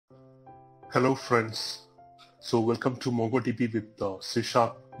Hello friends, so welcome to Mongodb with the C#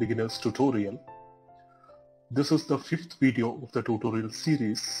 beginners tutorial. This is the 5th video of the tutorial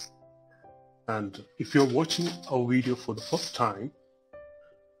series, and if you're watching our video for the first time,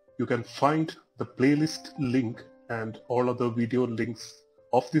 you can find the playlist link and all other video links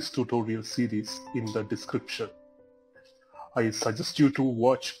of this tutorial series in the description. I suggest you to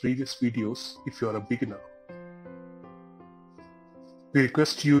watch previous videos if you are a beginner. We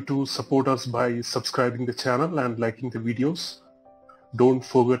request you to support us by subscribing the channel and liking the videos. Don't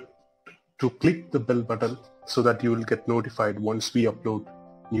forget to click the bell button so that you will get notified once we upload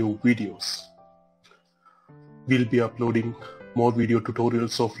new videos. We'll be uploading more video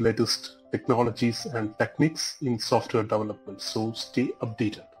tutorials of latest technologies and techniques in software development, so stay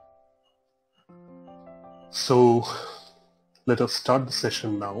updated. So let us start the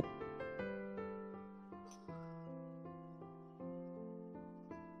session now.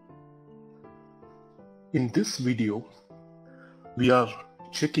 In this video, we are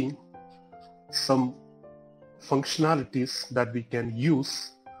checking some functionalities that we can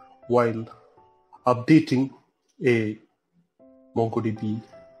use while updating a Mongodb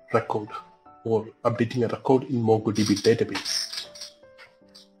record or updating a record in Mongodb database.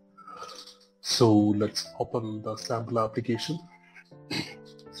 So let's open the sample application.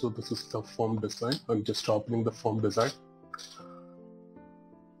 So this is the form design. I'm just opening the form design.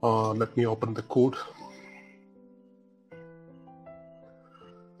 Let me open the code.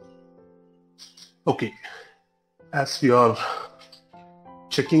 Okay, as we are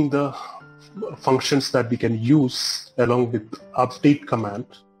checking the functions that we can use along with update command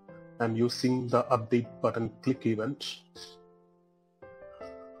and using the update button click event.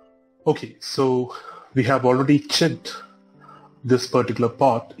 Okay, so we have already checked this particular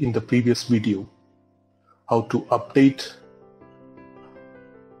part in the previous video, how to update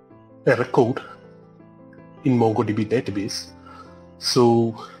a record in Mongodb database.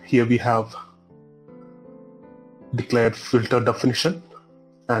 So here we have declared filter definition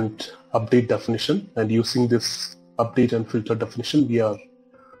and update definition, and using this update and filter definition we are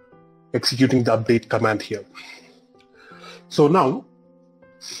executing the update command here. So now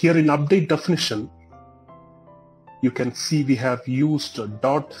here in update definition you can see we have used a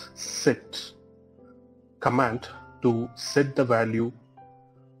 .set command to set the value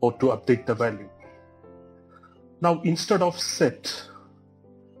or to update the value. Now instead of set,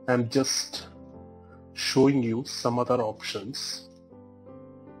 I'm just showing you some other options.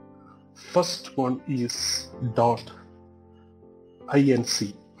 First one is .inc,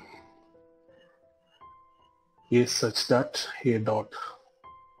 such that a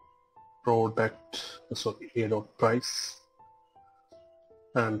price,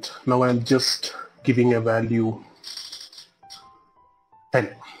 and now I'm just giving a value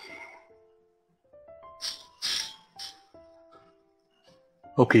 10.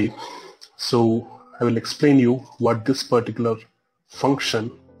 Okay, so I will explain you what this particular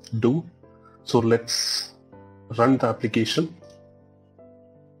function do. So let's run the application.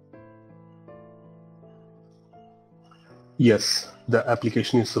 Yes, the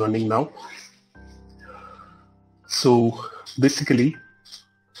application is running now. So basically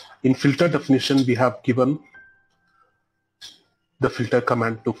in filter definition we have given the filter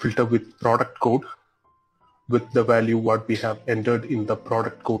command to filter with product code with the value what we have entered in the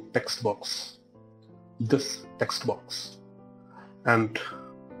product code text box, this text box. And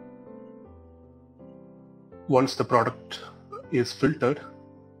once the product is filtered,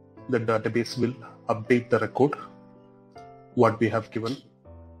 the database will update the record what we have given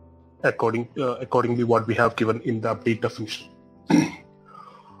accordingly what we have given in the update definition.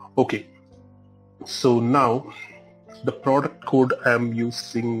 Okay, so now the product code I am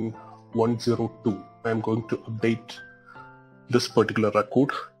using 102. I am going to update this particular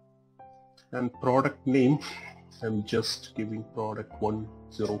record, and product name I'm just giving product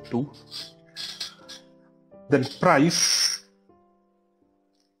 102. Then price.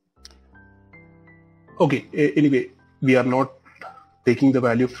 Okay, anyway, we are not taking the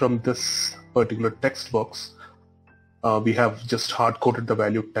value from this particular text box. We have just hard-coded the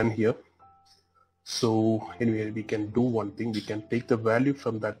value 10 here. So anyway, we can do one thing. We can take the value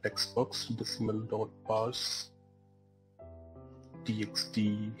from that text box, decimal.parse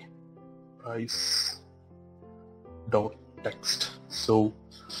txt price dot text. So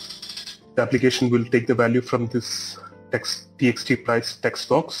the application will take the value from this txt price text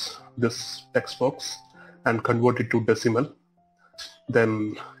box, this text box, and convert it to decimal,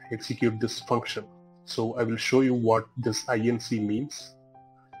 then execute this function. So I will show you what this inc means.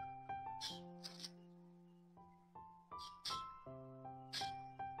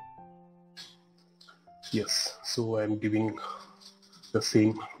 Yes, so I'm giving the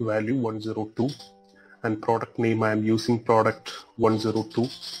same value 102, and product name I am using product 102,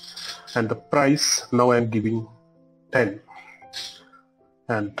 and the price now I'm giving 10,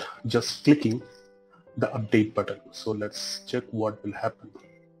 and just clicking the update button. So let's check what will happen.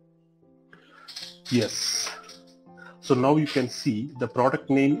 Yes, so now you can see the product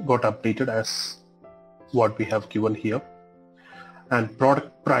name got updated as what we have given here, and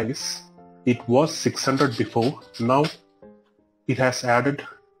product price, it was 600 before, now it has added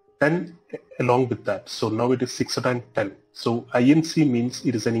 10 along with that, so now it is 610. So INC means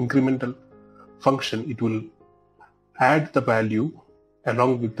it is an incremental function. It will add the value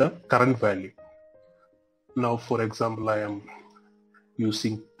along with the current value. Now for example, I am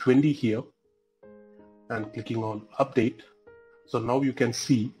using 20 here and clicking on update. So now you can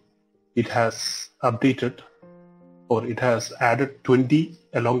see it has updated, or it has added 20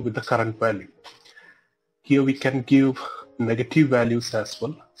 along with the current value. Here we can give negative values as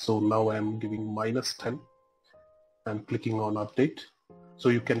well. So now I am giving -10 and clicking on update. So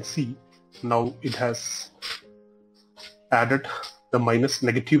you can see now it has added the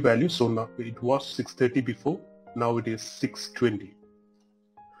negative value. So now it was 630 before, now it is 620.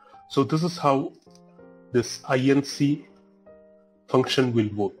 So this is how this INC function will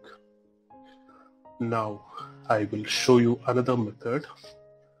work. Now I will show you another method,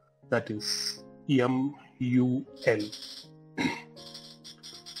 that is MUL.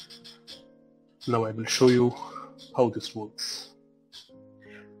 Now I will show you how this works.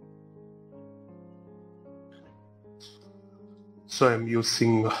 So I'm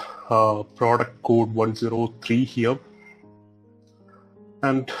using product code 103 here,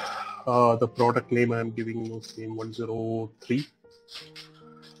 and the product name I'm giving the same 103.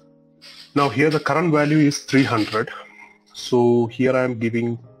 Now here the current value is 300, so here I am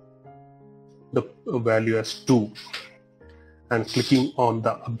giving the value as 2 and clicking on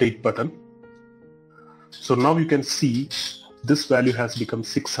the update button. So now you can see this value has become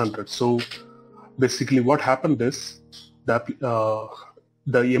 600. So basically what happened is that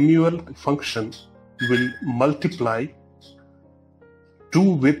the MUL function will multiply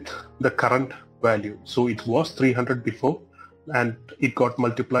 2 with the current value. So it was 300 before, and it got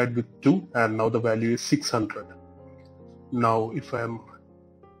multiplied with 2, and now the value is 600. Now if I am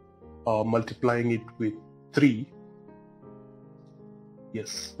multiplying it with 3,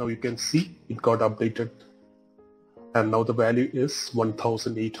 yes, now you can see it got updated, and now the value is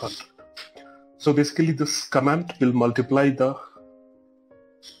 1800. So basically this command will multiply the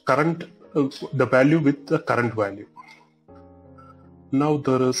current the value with the current value. Now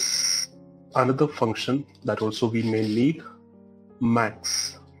there is another function that also we may need,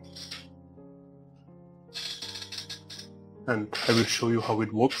 max, and I will show you how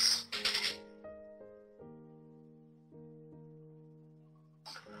it works.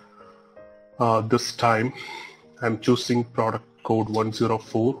 This time I'm choosing product code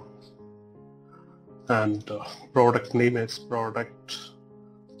 104, and product name is product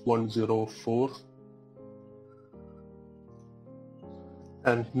 104,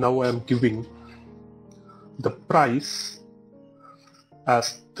 and now I'm giving the price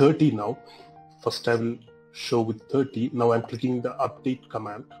as 30 now. First I will show with 30. Now I'm clicking the update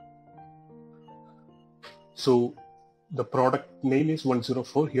command. So the product name is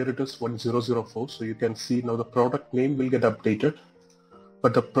 104, here it is 1004, so you can see now the product name will get updated,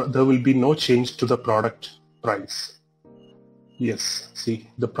 but there will be no change to the product price. Yes, see,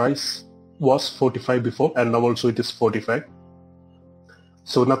 the price was 45 before, and now also it is 45.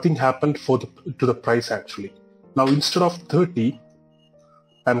 So nothing happened to the price actually. Now instead of 30,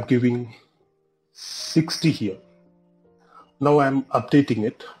 I'm giving 60 here. Now I'm updating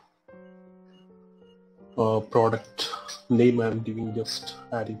it. Product name I'm giving, just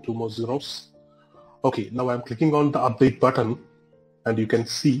adding 2 more zeros. Okay, now I'm clicking on the update button, and you can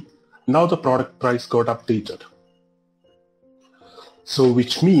see now the product price got updated. So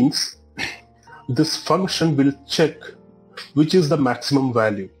which means this function will check which is the maximum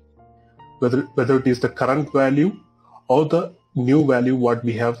value, whether it is the current value or the new value what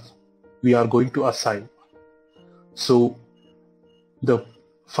we are going to assign. So the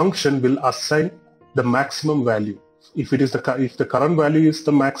function will assign the maximum value. If the current value is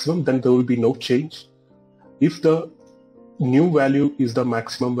the maximum, then there will be no change. If the new value is the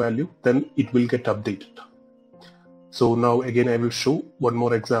maximum value, then it will get updated. So now again I will show one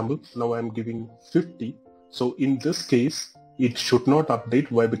more example. Now I am giving 50. So in this case it should not update.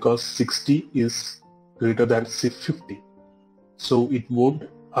 Why? Because 60 is greater than 50. So it won't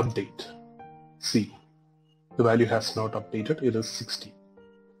update. See, the value has not updated, it is 60.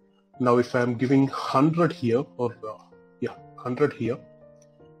 Now if I'm giving 100 here, or 100 here,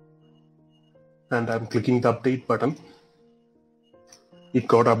 and I'm clicking the update button, it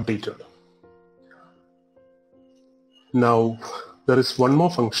got updated. Now there is one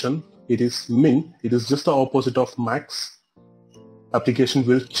more function. It is min. It is just the opposite of max. Application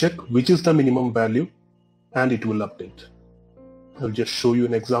will check which is the minimum value and it will update. I'll just show you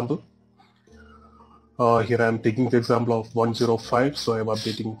an example. Here I am taking the example of 105, so I am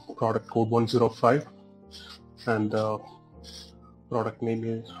updating product code 105, and product name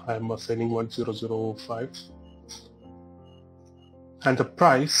is, I am assigning 1005, and the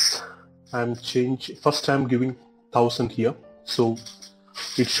price first I am giving 1000 here, so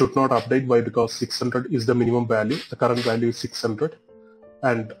it should not update. Why? Because 600 is the minimum value, the current value is 600,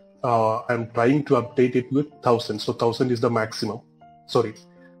 and I'm trying to update it with 1000, so 1000 is the maximum. Sorry,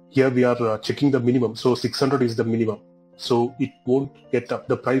 here we are checking the minimum, so 600 is the minimum, so it won't get up,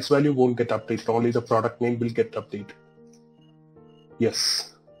 the price value won't get updated, only the product name will get updated.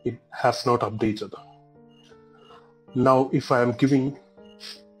 Yes, it has not updated. Now if I am giving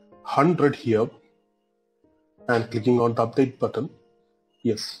 100 here and clicking on the update button,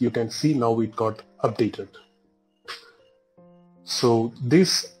 yes, you can see now it got updated. So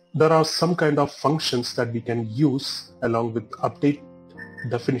there are some kind of functions that we can use along with update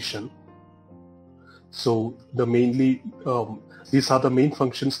definition. So these are the main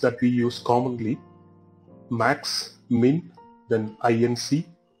functions that we use commonly: max, min, then inc,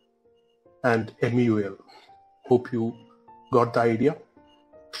 and mul. Hope you got the idea.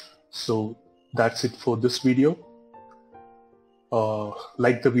 So that's it for this video.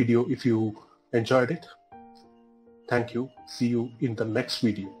 Like the video if you enjoyed it. Thank you. See you in the next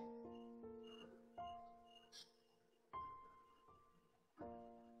video.